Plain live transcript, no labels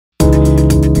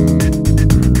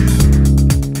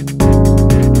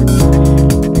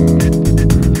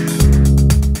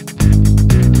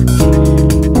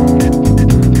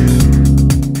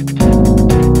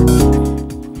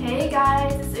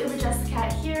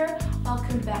here,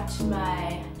 welcome back to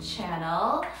my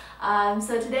channel.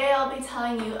 So today I'll be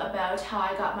telling you about how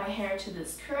I got my hair to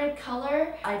this current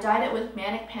color. I dyed it with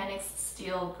MANIC PANIC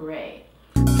Steel Gray.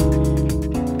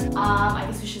 I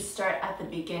guess we should start at the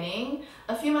beginning.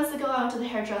 A few months ago I went to the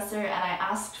hairdresser and I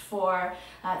asked for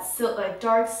like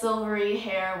dark silvery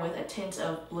hair with a tint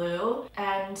of blue,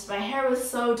 and my hair was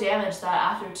so damaged that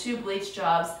after 2 bleach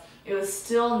jobs it was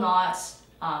still not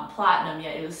platinum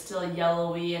yet. It was still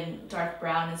yellowy and dark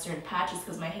brown in certain patches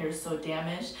because my hair is so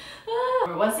damaged.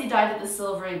 Once he dyed it the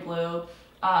silvery blue,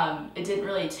 it didn't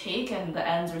really take and the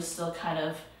ends were still kind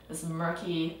of this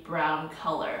murky brown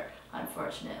color,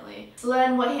 unfortunately. So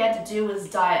then what he had to do was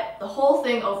dye the whole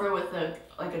thing over with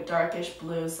like a darkish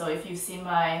blue. So if you've seen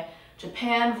my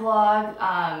Japan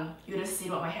vlog, you would have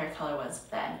seen what my hair color was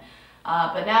then.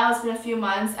 But now it's been a few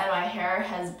months and my hair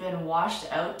has been washed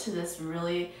out to this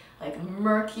really like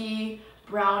murky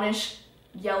brownish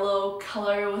yellow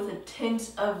color with a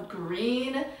tint of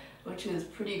green, which is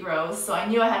pretty gross. So I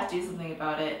knew I had to do something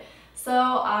about it. So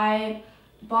I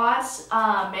bought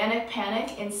MANIC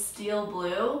PANIC in Steel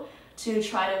Blue to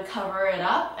try to cover it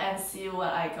up and see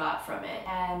what I got from it.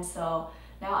 And so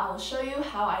now I will show you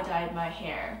how I dyed my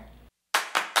hair.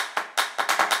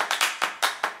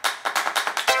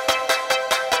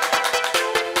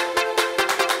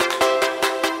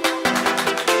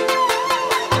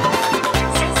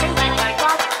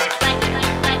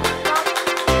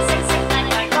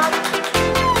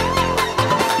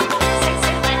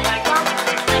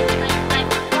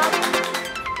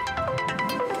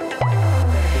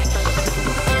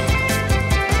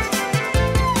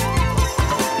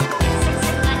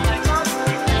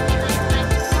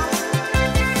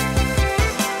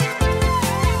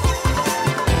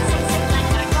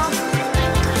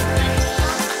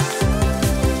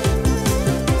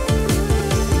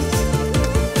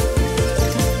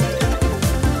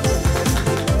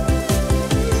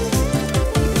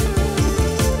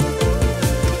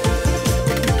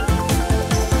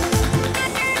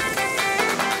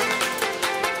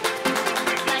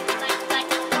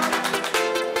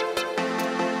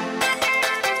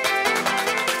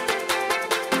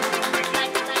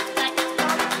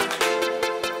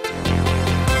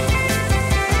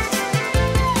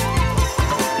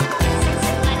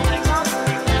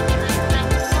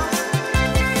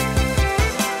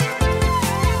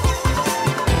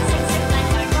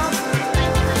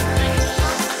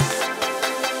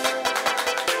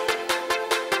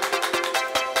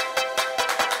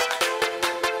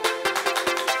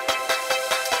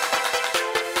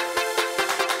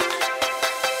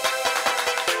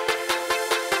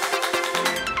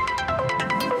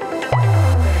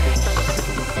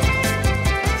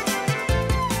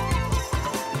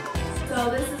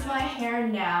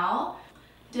 Now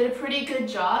did a pretty good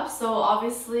job. So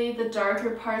obviously the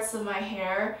darker parts of my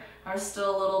hair are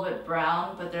still a little bit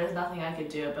brown, but there's nothing I could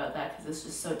do about that because it's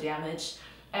just so damaged,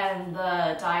 and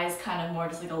the dye is kind of more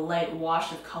just like a light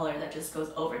wash of color that just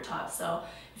goes over top. So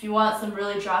if you want some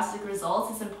really drastic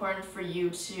results, it's important for you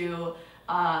to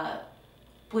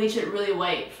bleach it really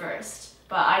white first,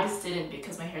 but I just didn't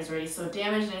because my hair is already so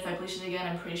damaged, and if I bleached it again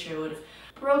I'm pretty sure it would have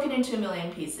broken into a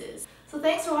million pieces. So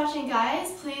thanks for watching,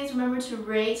 guys. Please remember to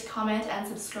rate, comment, and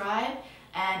subscribe.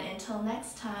 And until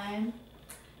next time,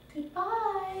 goodbye.